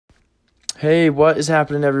Hey, what is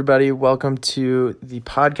happening, everybody? Welcome to the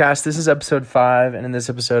podcast. This is episode 5, and in this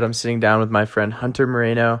episode, I'm sitting down with my friend Hunter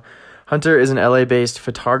Moreno. Hunter is an LA-based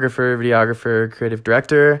photographer, videographer, creative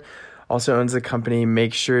director. Also owns the company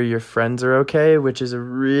Make Sure Your Friends Are Okay, which is a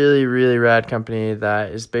really, really rad company that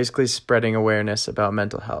is basically spreading awareness about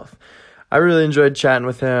mental health. I really enjoyed chatting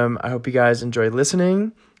with him. I hope you guys enjoyed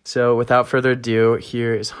listening. So without further ado,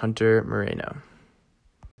 here is Hunter Moreno.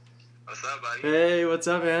 What's up, buddy? Hey, what's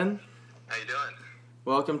up, man? How you doing?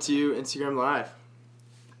 Welcome to Instagram Live.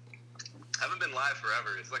 I haven't been live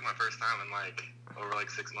forever. It's like my first time in over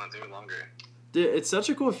 6 months, maybe longer. Dude, it's such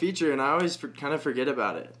a cool feature, and I always kind of forget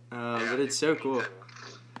about it. But it's so cool.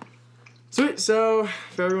 Sweet. So,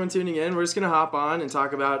 for everyone tuning in, we're just going to hop on and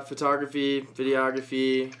talk about photography,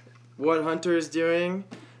 videography, what Hunter is doing,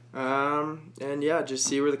 and yeah, just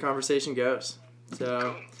see where the conversation goes. So,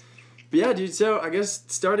 Cool. but yeah, dude, so I guess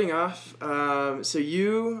starting off, so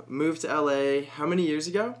you moved to LA how many years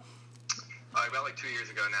ago? About 2 years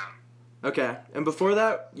ago now. Okay, and before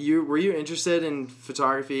that, were you interested in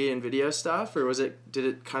photography and video stuff, or did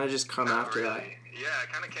it kind of just come Not after really. that? Yeah,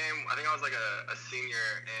 it kind of came, I think I was a senior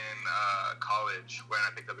in college when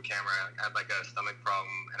I picked up a camera. I had a stomach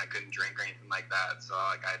problem and I couldn't drink or anything like that. So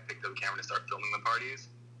I picked up a camera to start filming the parties.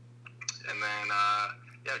 And then,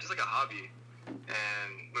 just like a hobby.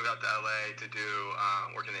 And moved out to LA to do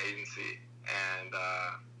work in an agency. And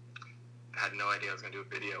had no idea I was going to do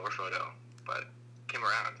a video or photo. But came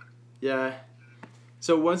around. Yeah.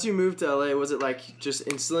 So once you moved to LA, was it just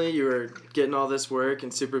instantly you were getting all this work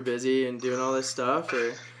and super busy and doing all this stuff,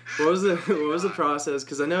 or what was the process?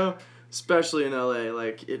 Because I know, especially in LA,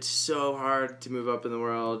 it's so hard to move up in the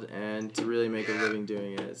world and to really make a living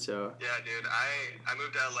doing it. So yeah, dude, I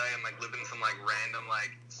moved to LA and lived in some random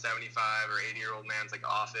 75 or 80-year-old man's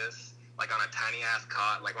office, on a tiny ass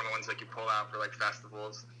cot, one of the ones you pull out for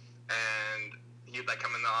festivals, and he'd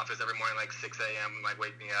come in the office every morning 6 a.m. and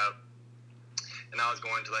wake me up. And I was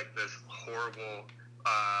going to this horrible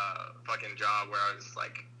fucking job where I was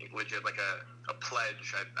legit a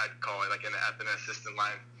pledge, I'd call it, at an assistant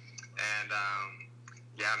life. And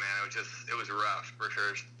yeah, man, it was rough for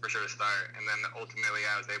sure to start. And then ultimately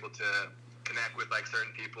I was able to connect with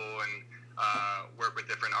certain people and work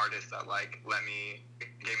with different artists that gave me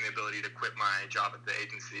the ability to quit my job at the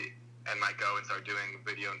agency and go and start doing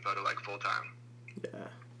video and photo full time.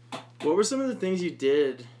 Yeah. What were some of the things you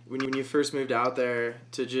did when you first moved out there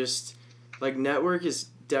to just, network is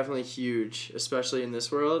definitely huge, especially in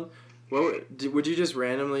this world. Would you just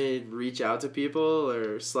randomly reach out to people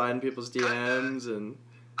or slide in people's DMs? And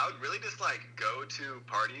I would really just, go to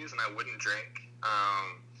parties and I wouldn't drink.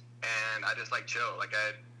 And I just, chill.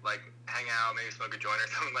 I'd, hang out, maybe smoke a joint or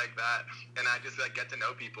something like that. And I just, get to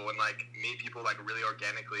know people and, meet people, really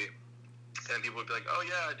organically. And people would be like, oh,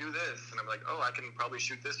 yeah, do this. And I'm like, oh, I can probably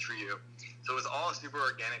shoot this for you. So it was all a super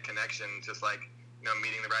organic connection, just,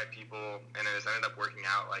 meeting the right people. And it just ended up working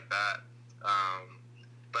out like that.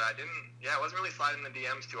 But I wasn't really sliding the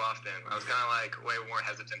DMs too often. I was kind of, way more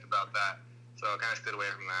hesitant about that. So I kind of stayed away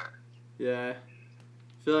from that. Yeah.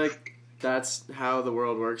 I feel like that's how the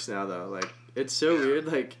world works now, though. It's so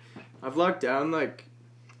weird. I've locked down,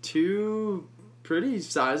 2... pretty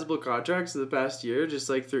sizable contracts in the past year, just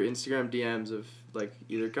through Instagram DMs of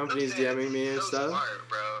either companies DMing me and stuff. It's so smart,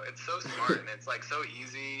 bro. It's so smart and it's so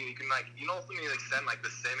easy. You can you don't need to send the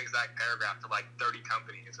same exact paragraph to 30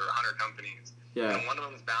 companies or 100 companies. Yeah. And one of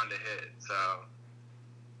them's bound to hit. So.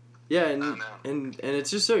 Yeah, and it's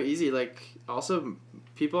just so easy. Also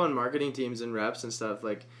people on marketing teams and reps and stuff.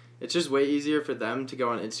 It's just way easier for them to go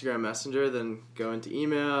on Instagram Messenger than go into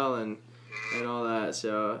email and all that.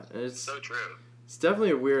 So it's so true. It's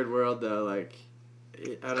definitely a weird world, though. I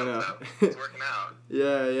don't know. It's working out.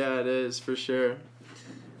 Yeah, it is for sure.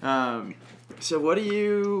 So what do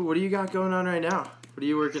you got going on right now? What are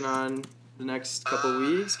you working on the next couple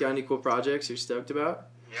weeks? Got any cool projects you're stoked about?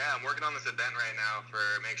 Yeah, I'm working on this event right now for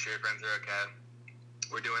Make Sure Your Friends Are Okay.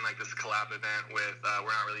 We're doing this collab event with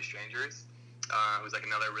We're Not Really Strangers. It was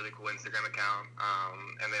another really cool Instagram account,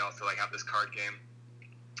 and they also have this card game.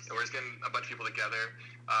 And we're just getting a bunch of people together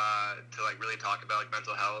to really talk about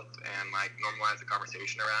mental health and normalize the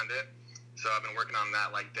conversation around it. So I've been working on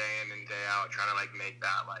that day in and day out, trying to make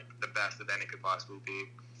that the best event it could possibly be.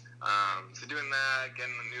 So doing that,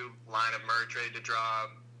 getting a new line of merch ready to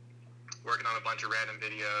drop, working on a bunch of random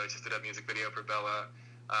videos. Just did a music video for Bella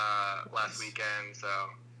last weekend, so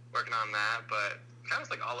working on that. But kind of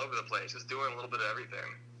all over the place, just doing a little bit of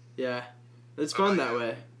everything. Yeah, it's fun that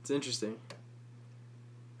way. It's interesting.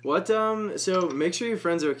 What, so Make Sure Your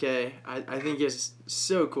Friends Are Okay, I think is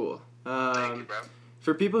so cool. Thank you, bro.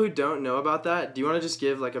 For people who don't know about that, do you want to just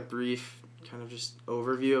give a brief kind of just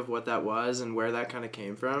overview of what that was and where that kind of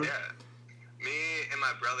came from? Yeah. Me and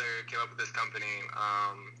my brother came up with this company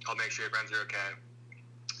called Make Sure Your Friends Are Okay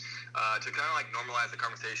to kind of like normalize the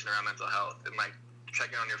conversation around mental health and like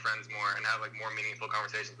checking on your friends more and have like more meaningful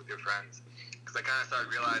conversations with your friends. Because I kind of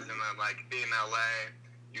started realizing that like being in LA,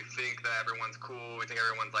 you think that everyone's cool, you think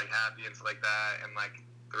everyone's like happy and stuff like that, and like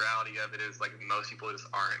the reality of it is like most people just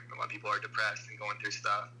aren't. A lot of people are depressed and going through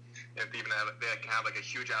stuff. And even they can have like a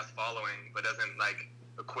huge ass following, but doesn't like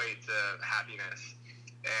equate to happiness.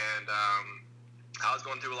 And I was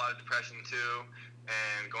going through a lot of depression too,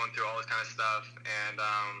 and going through all this kind of stuff. And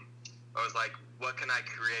I was like, what can I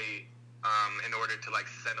create in order to like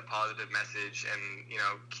send a positive message and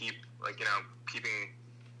keep keeping,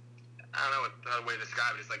 I don't know what the way to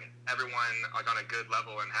describe it. It's like everyone like on a good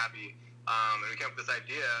level and happy. And we came up with this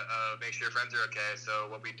idea of Make Sure Your Friends Are Okay. So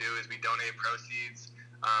what we do is we donate proceeds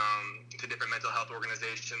to different mental health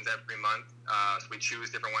organizations every month. So we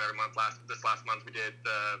choose different one every month. This last month we did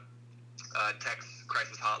the Text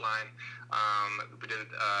Crisis Hotline. We did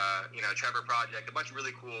Trevor Project, a bunch of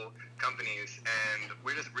really cool companies, and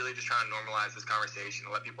we're just trying to normalize this conversation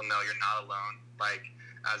and let people know you're not alone. Like,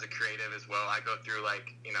 as a creative as well, I go through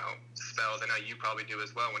like spells. I know you probably do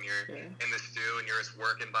as well when you're in the stew and you're just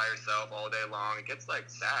working by yourself all day long. It gets like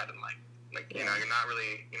sad and like you're not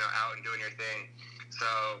really out and doing your thing. So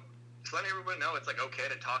just letting everybody know it's like okay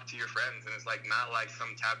to talk to your friends, and it's like not like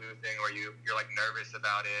some taboo thing where you're like nervous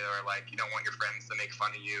about it or like you don't want your friends to make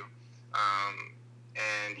fun of you.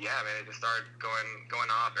 And yeah, man, it just started going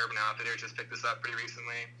off. Urban Outfitters just picked this up pretty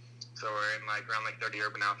recently, so we're in like around like 30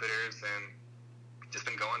 Urban Outfitters and just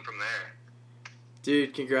been going from there.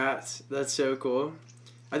 Dude, congrats. That's so cool.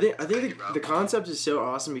 I think the concept is so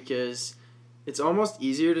awesome because it's almost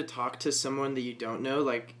easier to talk to someone that you don't know,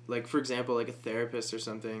 like for example, like a therapist or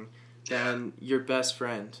something, than your best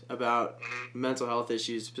friend about mental health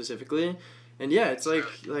issues specifically. And yeah, it's like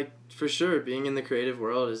for sure being in the creative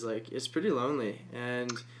world is like it's pretty lonely, and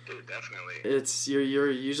dude, definitely. It's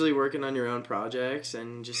you're usually working on your own projects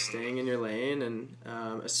and just staying in your lane, and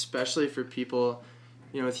especially for people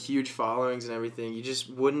with huge followings and everything, you just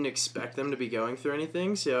wouldn't expect them to be going through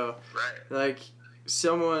anything. So like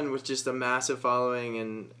someone with just a massive following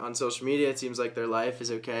and on social media, it seems like their life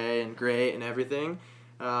is okay and great and everything.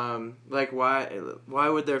 Like why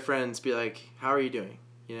would their friends be like, how are you doing?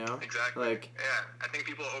 Exactly. Like, yeah, I think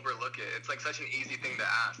people overlook it. It's like such an easy thing to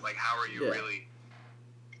ask, like, how are you really?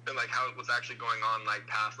 And like what's actually going on, like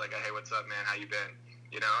past like, hey, what's up, man? How you been?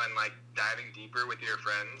 And like diving deeper with your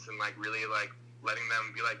friends and like really like letting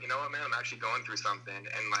them be like, you know what, man, I'm actually going through something,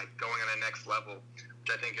 and like going on a next level, which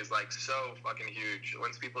I think is like so fucking huge.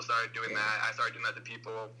 Once people started doing that, I started doing that to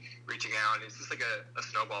people, reaching out, and it's just like a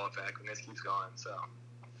snowball effect, and this keeps going. So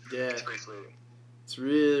yeah, it's pretty sweet. It's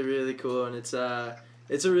really, really cool, and it's a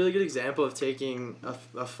really good example of taking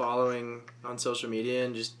a following on social media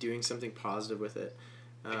and just doing something positive with it.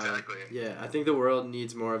 Exactly. Yeah, I think the world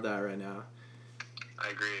needs more of that right now. I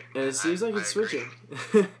agree. And it seems like it's switching.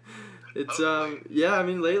 It's yeah, I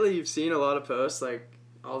mean lately you've seen a lot of posts like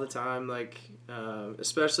all the time, like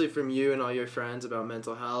especially from you and all your friends about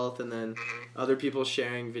mental health, and then other people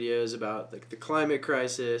sharing videos about like the climate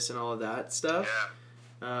crisis and all of that stuff.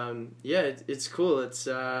 Yeah, it's cool. It's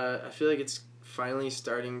I feel like it's finally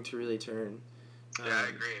starting to really turn. Yeah, I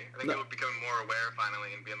agree. I think people becoming more aware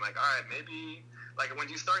finally and being like, all right, maybe like when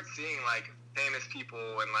you start seeing like famous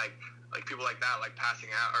people and like people like that like passing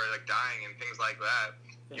out or like dying and things like that,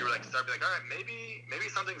 you were like start to be like, all right, maybe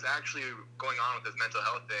something's actually going on with this mental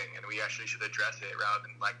health thing, and we actually should address it rather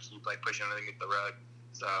than like keep like pushing everything into the rug.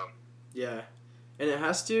 So yeah, and it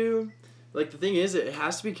has to, like the thing is, it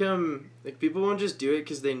has to become like people won't just do it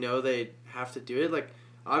because they know they have to do it. Like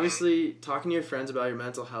obviously, talking to your friends about your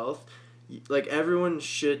mental health, like everyone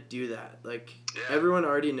should do that. Like everyone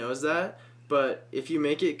already knows that, but if you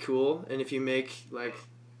make it cool and if you make like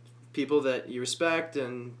people that you respect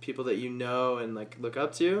and people that you know and like look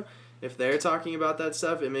up to, if they're talking about that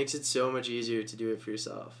stuff, it makes it so much easier to do it for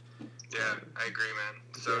yourself. Yeah, I agree, man.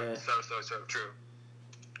 So true.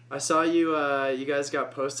 I saw you guys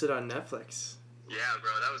got posted on Netflix. Yeah,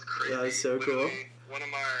 bro, that was crazy. That was so cool. One of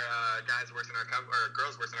our guys works in our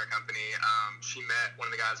girls works in our company. She met one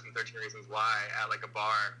of the guys from 13 Reasons Why at like a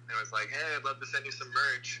bar and was like, hey, I'd love to send you some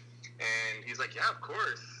merch. And he's like, yeah, of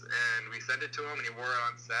course. And we sent it to him, and he wore it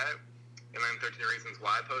on set. And then 13 Reasons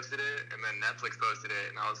Why posted it, and then Netflix posted it.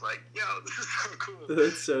 And I was like, yo, this is so cool.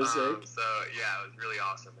 That's so sick. So, yeah, it was really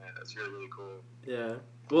awesome, man. That's really, really cool. Yeah.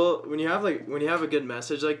 Well, when you have a good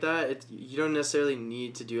message like that, you don't necessarily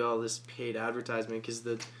need to do all this paid advertisement because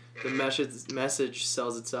the message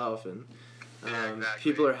sells itself. And Yeah, exactly.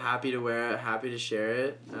 People are happy to wear it, happy to share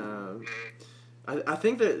it. I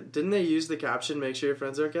think that, didn't they use the caption, "Make sure your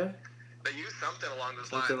friends are okay"? They use something along those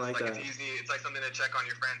Something lines. like that. It's easy. It's like something to check on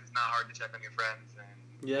your friends. It's not hard to check on your friends,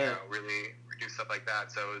 and really do stuff like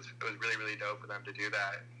that. So it was really, really dope for them to do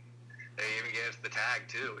that. They even gave us the tag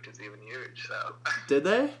too, which is even huge. So did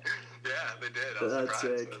they? Yeah, they did. I was That's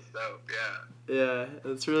surprised. sick. It was dope. Yeah. Yeah,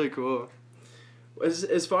 that's really cool.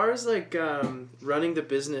 As far as like running the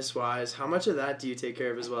business wise, how much of that do you take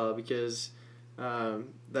care of as well? Because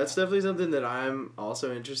that's definitely something that I'm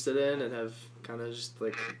also interested in and have kind of just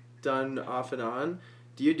like done off and on.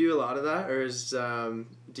 Do you do a lot of that, or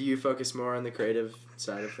do you focus more on the creative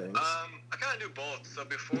side of things? I kind of do both. So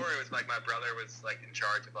before it was like my brother was like in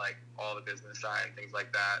charge of like all the business side and things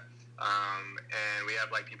like that. And we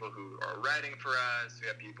have like people who are writing for us. We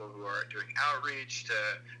have people who are doing outreach to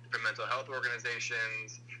different mental health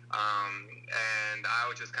organizations. And I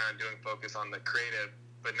was just kind of doing focus on the creative,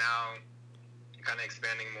 but now kind of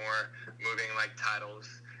expanding more, moving like titles.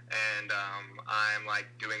 And I'm like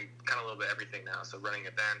doing kind of a little bit everything now. So running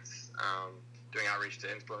events, doing outreach to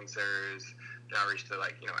influencers, doing outreach to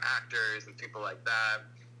like, actors and people like that,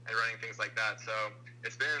 and running things like that. So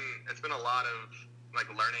it's been a lot of like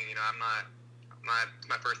learning. It's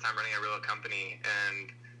my first time running a real company,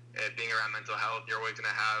 and being around mental health, you're always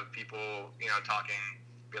gonna have people, talking,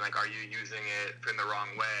 being like, are you using it in the wrong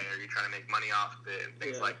way? Are you trying to make money off of it and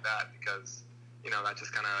things like that? Because that's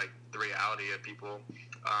just kind of like the reality of people.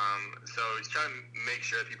 So it's trying to make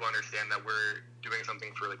sure that people understand that we're doing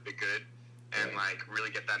something for like the good, and like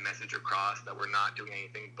really get that message across that we're not doing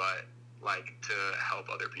anything but like to help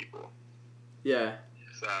other people. Yeah.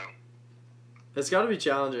 So it's got to be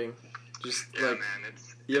challenging. Just man,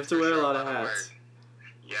 you have to wear a lot of hats.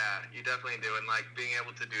 Yeah, you definitely do. And like being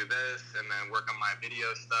able to do this and then work on my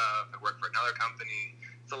video stuff and work for another company,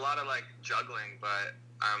 it's a lot of like juggling, but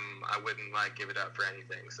I wouldn't like give it up for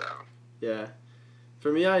anything. So yeah,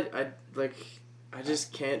 for me, I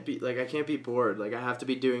just can't be like, I can't be bored. Like I have to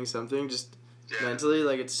be doing something just mentally.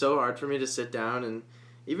 Like it's so hard for me to sit down and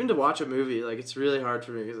even to watch a movie. Like it's really hard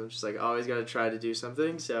for me because I'm just like always got to try to do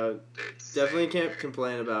something. So definitely can't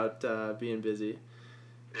complain about being busy.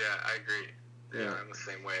 Yeah, I agree. Yeah, I'm the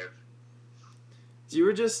same way. You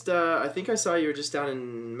were just, I think I saw you were just down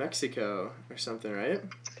in Mexico or something, right?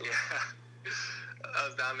 Yeah. I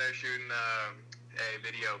was down there shooting a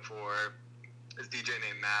video for this DJ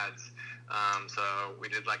named Mads. So we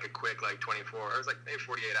did like a quick like 24, it was like maybe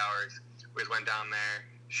 48 hours. We just went down there,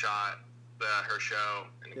 shot her show,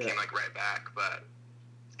 and it came like right back, but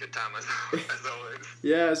good time as always.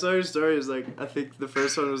 Yeah, I saw your story. It was like, I think the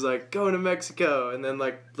first one was like, going to Mexico, and then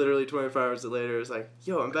like literally 24 hours later, it was like,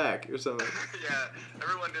 yo, I'm back, or something. Yeah,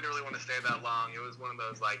 everyone didn't really want to stay that long. It was one of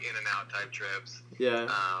those like in and out type trips. Yeah.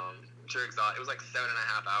 I'm sure exhausted. It was like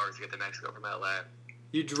 7.5 hours to get to Mexico from LA.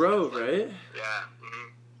 You drove, right? Yeah.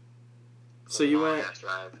 So you went.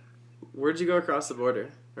 Drive. Where'd you go across the border,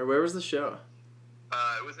 or where was the show?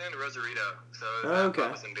 It was in Rosarito. So it was at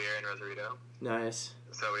Papas and Beer in Rosarito. Nice.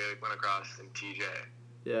 So we went across in TJ.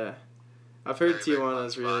 Yeah. I've heard Tijuana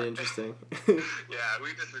is really interesting. Yeah,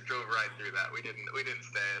 we just drove right through that. We didn't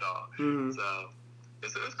stay at all. Mm-hmm. So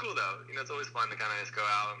it was cool though. It's always fun to kind of just go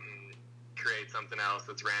out and create something else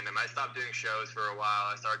that's random. I stopped doing shows for a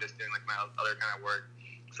while. I started just doing like my other kind of work.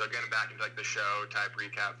 So getting back into like the show type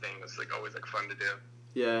recap thing was like always like fun to do.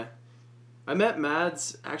 Yeah. I met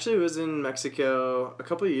Mads, actually it was in Mexico a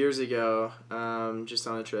couple of years ago, just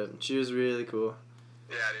on a trip. She was really cool.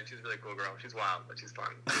 Yeah, dude, she's a really cool girl. She's wild, but she's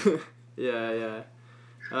fun. Yeah.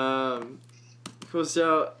 Cool,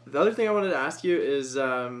 so the other thing I wanted to ask you is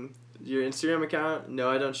your Instagram account, No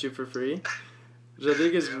I Don't Shoot for Free, which I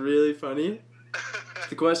think is really funny.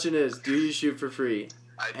 The question is, do you shoot for free?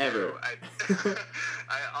 I do. Ever?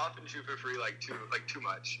 I often shoot for free, like too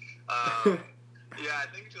much. Yeah,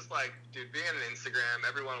 I think just like, dude, being on Instagram,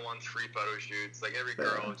 everyone wants free photo shoots. Like every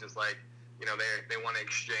girl is just like, they want to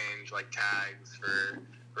exchange like tags for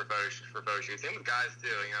photo shoots. Same with guys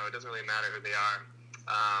too. It doesn't really matter who they are.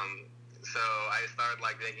 So I started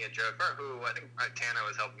like making a joke. I think Tana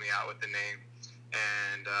was helping me out with the name,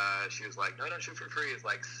 and she was like, "No, don't shoot for free." It's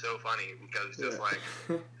like so funny because just like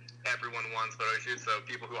everyone wants photo shoots. So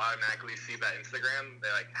people who automatically see that Instagram,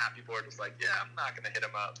 they like half people are just like, "Yeah, I'm not gonna hit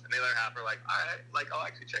him up," and the other half are like, I'll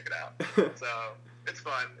actually check it out." So it's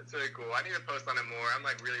fun. It's really cool. I need to post on it more. I'm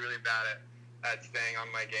like really, really bad at staying on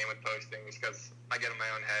my game with posting just because I get in my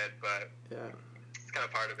own head, but it's kind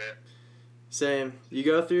of part of it. Same. You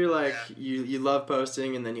go through like you love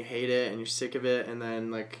posting and then you hate it and you're sick of it, and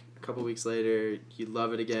then like a couple weeks later you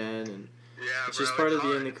love it again, and it's just part of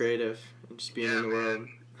being the creative and just being in the world.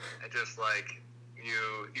 it just like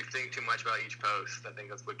you think too much about each post. I think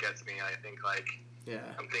that's what gets me. I think like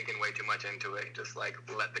I'm thinking way too much into it. Just like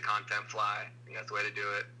let the content fly. I think that's the way to do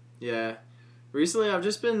it. Yeah. Recently, I've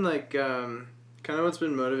just been like kind of what's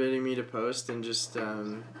been motivating me to post and just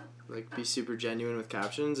like be super genuine with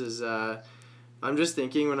captions is I'm just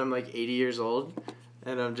thinking when I'm like 80 years old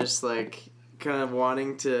and I'm just like kind of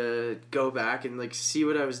wanting to go back and like see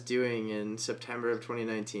what I was doing in September of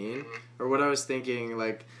 2019 or what I was thinking.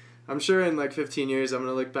 Like I'm sure in like 15 years I'm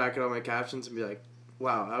gonna look back at all my captions and be like,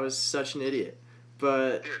 wow, I was such an idiot.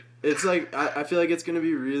 But it's like I feel like it's gonna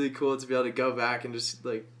be really cool to be able to go back and just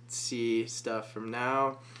like see stuff from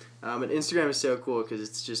now. And Instagram is so cool because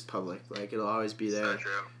it's just public. Like it'll always be there. So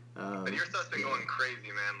true. But your stuff's been going crazy,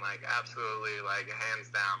 man. Like absolutely, like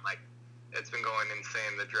hands down. Like it's been going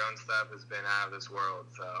insane. The drone stuff has been out of this world.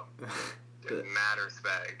 So, dude, mad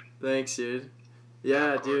respect. Thanks, dude.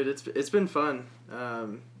 Yeah, dude, it's been fun.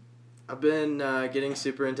 I've been getting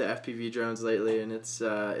super into FPV drones lately, and it's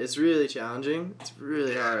really challenging. It's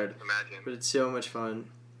really hard. Imagine. But it's so much fun.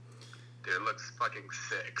 Dude, it looks fucking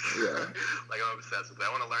sick. Yeah. Like I'm obsessed with it.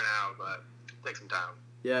 I want to learn how, but take some time.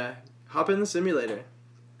 Yeah. Hop in the simulator.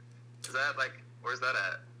 Is that like where's that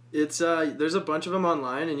at? It's there's a bunch of them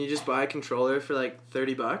online, and you just buy a controller for like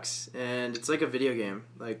 $30, and it's like a video game.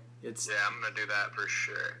 Like it's. Yeah, I'm gonna do that for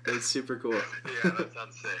sure. It's super cool. Yeah, that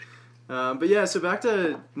sounds sick. But yeah, so back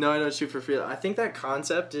to no, I don't shoot for free. I think that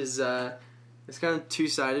concept is it's kind of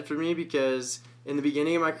two-sided for me because in the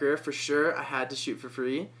beginning of my career, for sure, I had to shoot for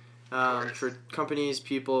free for companies,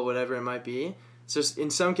 people, whatever it might be. So in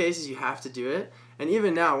some cases, you have to do it, and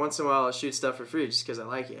even now, once in a while, I'll shoot stuff for free just because I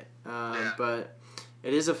like it. But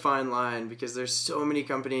it is a fine line because there's so many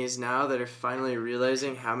companies now that are finally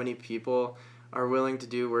realizing how many people are willing to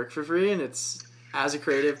do work for free, and it's as a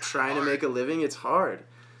creative trying to make a living, it's hard.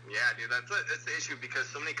 Yeah, dude, that's the issue because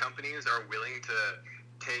so many companies are willing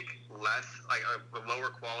to take less, like lower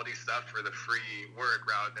quality stuff for the free work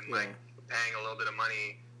rather than like paying a little bit of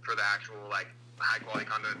money for the actual like high quality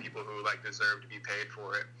content of people who like deserve to be paid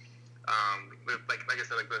for it. Like I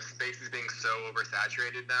said, like the space is being so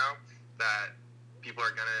oversaturated now that people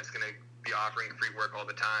are just gonna be offering free work all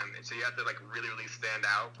the time, and so you have to like really stand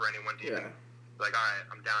out for anyone to even be like, all right,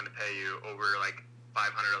 I'm down to pay you over like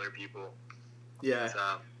 500 other people. Yeah. So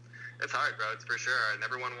it's hard, bro. It's for sure. And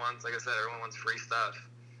everyone wants, like I said, everyone wants free stuff.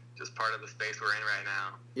 Just part of the space we're in right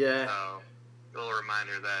now. Yeah. So a little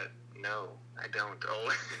reminder that no, I don't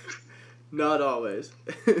always. Not always.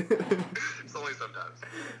 It's only sometimes.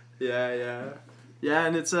 Yeah,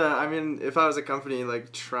 and it's I mean, if I was a company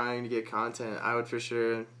like trying to get content, I would for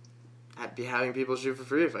sure be having people shoot for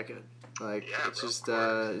free if I could. Like it's just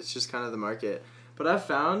kind of the market. But I've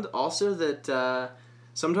found also that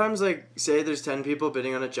sometimes like say there's 10 people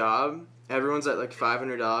bidding on a job, everyone's at like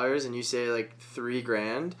 $500 and you say like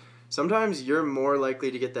 $3,000. Sometimes you're more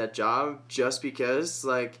likely to get that job just because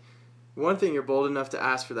like one thing, you're bold enough to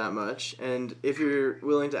ask for that much, and if you're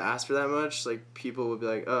willing to ask for that much, like people will be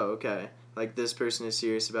like, oh, okay, like this person is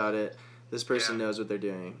serious about it, this person knows what they're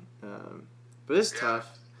doing. But it's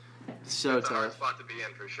tough. It's so tough. It's a hard spot to be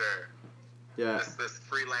in for sure. Yeah. This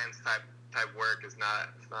freelance type work is not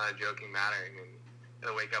a joking matter. I mean, you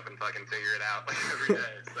gotta wake up and fucking figure it out like every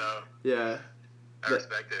day. So yeah. I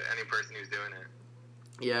respect it. Any person who's doing it.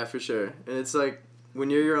 Yeah, for sure. And it's like when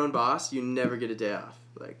you're your own boss, you never get a day off.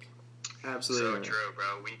 Like. Absolutely. So true,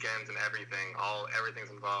 bro. Weekends and everything.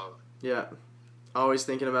 Everything's involved. Yeah. Always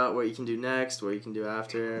thinking about what you can do next, what you can do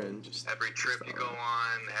after, and just... Every trip you go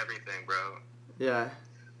on, everything, bro. Yeah.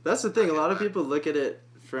 That's the thing. A lot of people look at it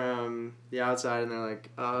from the outside and they're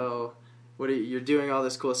like, oh, you're doing all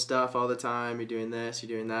this cool stuff all the time. You're doing this,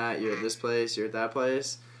 you're doing that. You're at this place, you're at that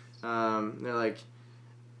place. They're like...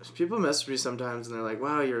 People message me sometimes and they're like,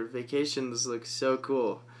 wow, your vacations look so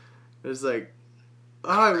cool. It's like... Oh,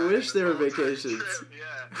 I wish there were vacations.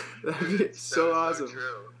 Yeah. That'd be so awesome. So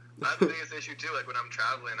true. That's the biggest issue too. Like when I'm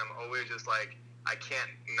traveling, I'm always just like, I can't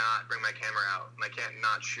not bring my camera out, and I can't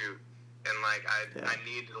not shoot. And like I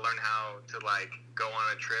need to learn how to like go on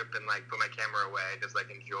a trip and like put my camera away, just like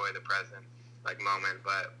enjoy the present like moment.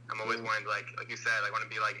 But I'm always wanting to like you said, I want to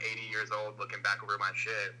be like 80 years old, looking back over my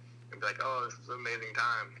shit and be like, oh, this was an amazing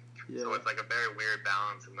time. Yeah. So it's like a very weird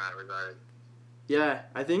balance in that regard. Yeah,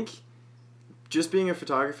 I think. Just being a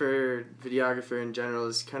photographer, videographer in general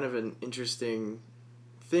is kind of an interesting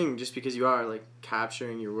thing just because you are, like,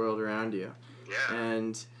 capturing your world around you. Yeah.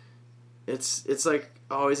 And it's like,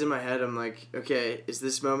 always in my head, I'm like, okay, is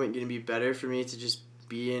this moment going to be better for me to just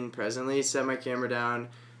be in presently, set my camera down,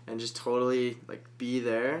 and just totally, like, be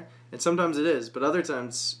there? And sometimes it is, but other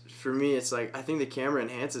times, for me, it's like, I think the camera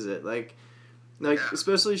enhances it. Like, Like, Yeah.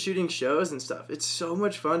 especially shooting shows and stuff. It's so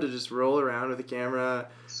much fun to just roll around with a camera,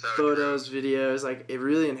 So photos, true. videos. Like, it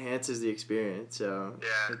really enhances the experience. So,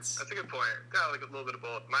 Yeah, it's... that's a good point. Got like a little bit of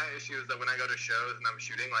both. My issue is that when I go to shows and I'm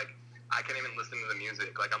shooting, like, I can't even listen to the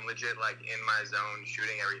music. Like, I'm legit, like, in my zone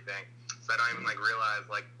shooting everything. So I don't even, like, realize,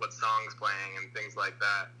 like, what song's playing and things like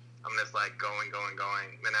that. I'm just, like, going.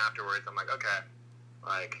 Then afterwards, I'm like, okay,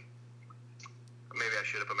 like, maybe I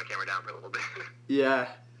should have put my camera down for a little bit. Yeah.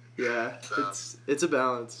 So- It's a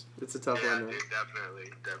balance. It's a tough Yeah, one, though. dude,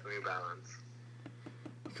 definitely a balance.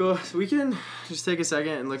 Cool. So we can just take a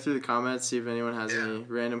second and look through the comments, see if anyone has Yeah. any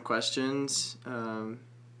random questions.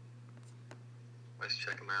 Let's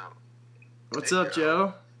check them out. What's Hey, up,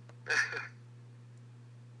 Joe? Let's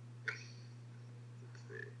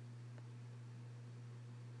see.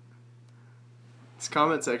 This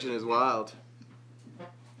comment section is wild.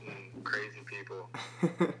 Crazy people.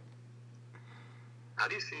 How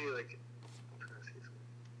do you see, like, I'm trying to see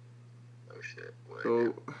something. Oh shit, what did I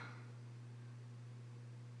do? Oh.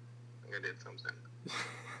 I think I did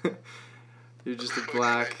something. You're just a What did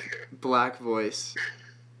I do? black voice.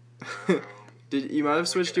 Um, You might have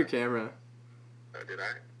switched your camera, oh, did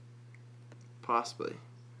I? possibly.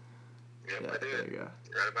 Yep, Yeah, I there did. you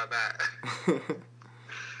Right about that.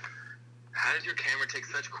 How does your camera take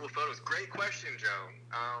such cool photos? Great question, Joe.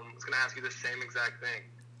 I was going to ask you the same exact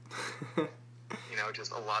thing. You know,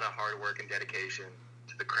 just a lot of hard work and dedication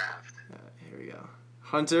to the craft. Here we go.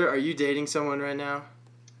 Hunter, are you dating someone right now?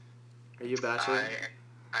 Are you a bachelor?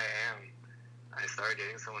 I am. I started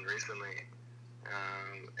dating someone recently,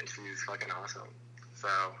 and she's fucking awesome. So,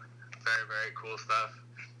 very, very cool stuff.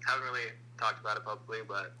 Haven't really talked about it publicly,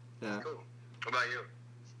 but Yeah. it's cool. What about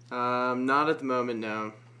you? Not at the moment,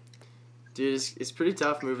 no. Dude, it's pretty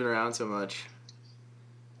tough moving around so much.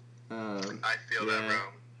 I feel yeah. that, bro.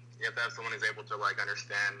 You have to have someone who's able to, like,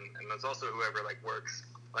 understand, and there's also whoever, like, works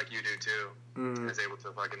like you do, too, and is able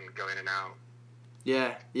to fucking go in and out.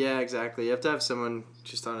 Yeah, exactly. You have to have someone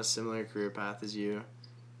just on a similar career path as you.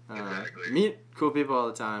 Exactly. Meet cool people all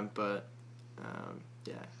the time, but,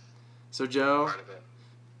 yeah. So, Joe, Part of it.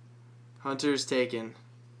 Hunter's taken.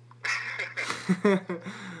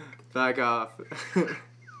 Back off.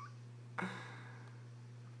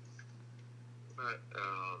 What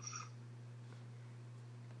else?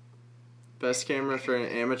 Best camera for an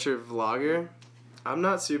amateur vlogger? I'm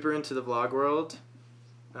not super into the vlog world,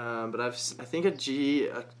 but I think a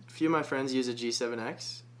few of my friends use a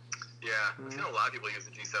G7X. Yeah, I've seen a lot of people use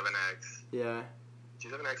the G7X. Yeah.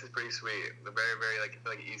 G7X is pretty sweet. They're very, very,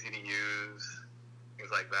 like easy to use, things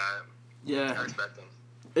like that. I Yeah. respect them.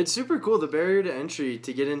 It's super cool. The barrier to entry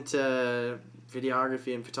to get into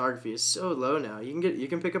videography and photography is so low now. You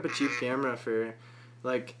can pick up a cheap camera for,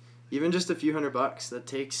 like, even just a few $100 that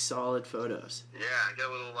takes solid photos. Yeah, get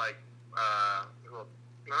a little, like,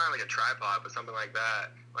 not like a tripod, but something like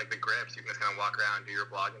that. Like the grips, you can just kind of walk around, do your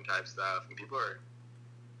vlogging type stuff, and people are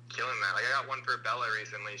killing that. Like, I got one for Bella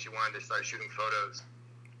recently. She wanted to start shooting photos.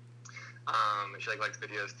 And she, like, likes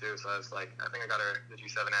videos, too. So I was like, I think I got her the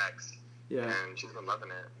G7X. Yeah. And she's been loving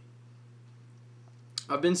it.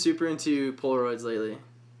 I've been super into Polaroids lately.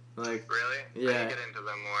 Like, Really? Yeah. I need to get into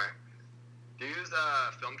them more. Do you use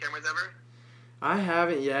film cameras ever? I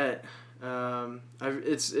haven't yet.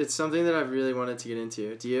 It's something that I've really wanted to get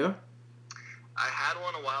into. Do you? I had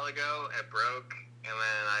one a while ago. It broke, and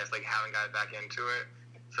then I just, like, haven't got back into it.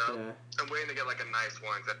 So Yeah. I'm waiting to get, like, a nice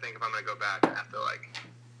one, because I think if I'm going to go back, I have to, like,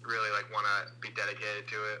 really, like, want to be dedicated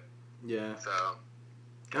to it. Yeah. So,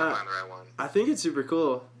 gotta find the right one. I think it's super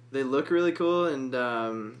cool. They look really cool, and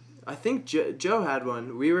I think Joe had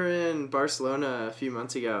one. We were in Barcelona a few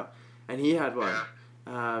months ago, and he had one.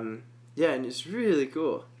 Yeah. Yeah, and it's really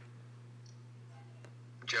cool.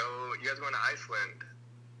 Joe, you guys going to Iceland?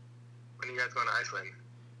 When are you guys going to Iceland?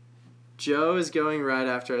 Joe is going right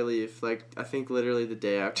after I leave. Like, I think literally the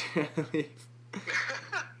day after I leave.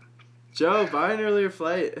 Joe, buy an earlier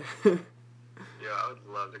flight. Yeah, I would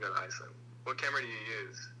love to go to Iceland. What camera do you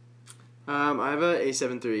use? I have a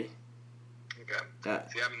A7 III. Okay. Yeah.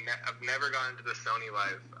 See, I've never gone into the Sony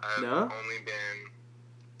life. I've No? only been...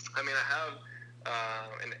 I mean, I have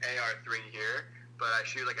an AR3 here, but I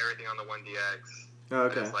shoot, like, everything on the 1DX. Oh,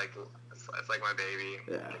 okay. It's like my baby.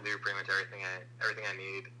 Yeah. I can do pretty much everything I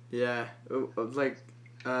need. Yeah. Like,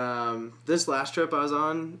 this last trip I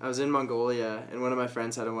was in Mongolia, and one of my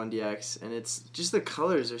friends had a 1DX, and it's just the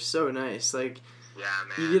colors are so nice. Like, Yeah,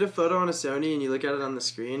 man. you get a photo on a Sony, and you look at it on the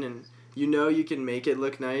screen, and you know you can make it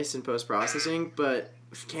look nice in post-processing, but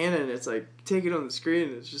with Canon, it's like, take it on the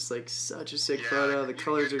screen, it's just like such a sick photo, the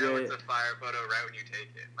colors are you know great. It's a fire photo right when you take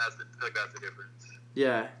it. That's the difference.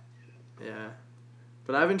 Yeah. But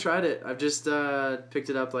But I haven't tried it. I've just picked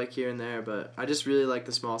it up like here and there, but I just really like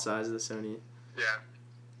the small size of the Sony. Yeah.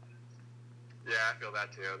 Yeah, I feel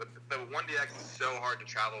that too. The 1DX is so hard to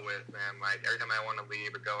travel with, man. Like, every time I want to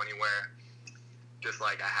leave or go anywhere, just,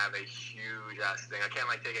 like, I have a huge-ass thing. I can't,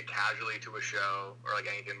 like, take it casually to a show or, like,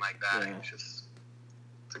 anything like that. Yeah. It's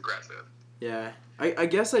aggressive. Yeah. I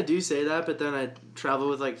guess I do say that, but then I travel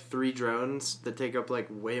with, like, 3 drones that take up, like,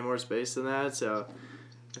 way more space than that, so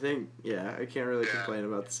I think, yeah, I can't really complain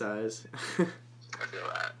about the size. I feel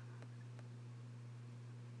that.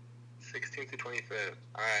 16th to 25th.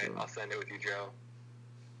 All right, I'll send it with you, Joe.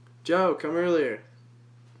 Joe, come earlier.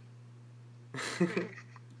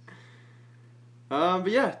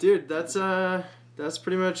 But yeah, dude, that's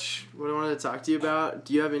pretty much what I wanted to talk to you about.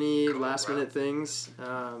 Do you have any last minute things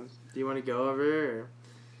do you want to go over? Or?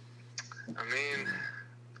 I mean,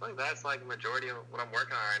 I feel like that's like the majority of what I'm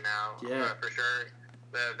working on right now. Yeah. For sure,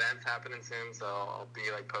 the event's happening soon, so I'll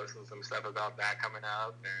be like posting some stuff about that coming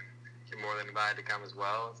up, and you're more than invited to come as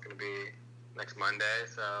well. It's gonna be next Monday,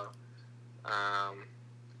 so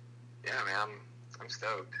yeah, man, I'm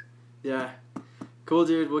stoked. Yeah. Cool,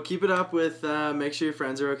 dude. Well, keep it up with make sure your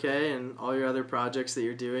friends are okay and all your other projects that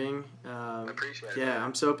you're doing. I appreciate it. Yeah, man.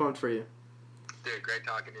 I'm so pumped for you. Dude, great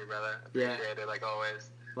talking to you, brother. Appreciate it, like always.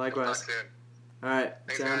 Likewise. We'll talk soon. All right.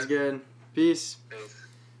 Thanks, Sounds guys. good. Peace. Peace.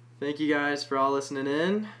 Thank you guys for all listening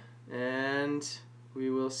in, and we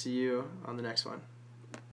will see you on the next one.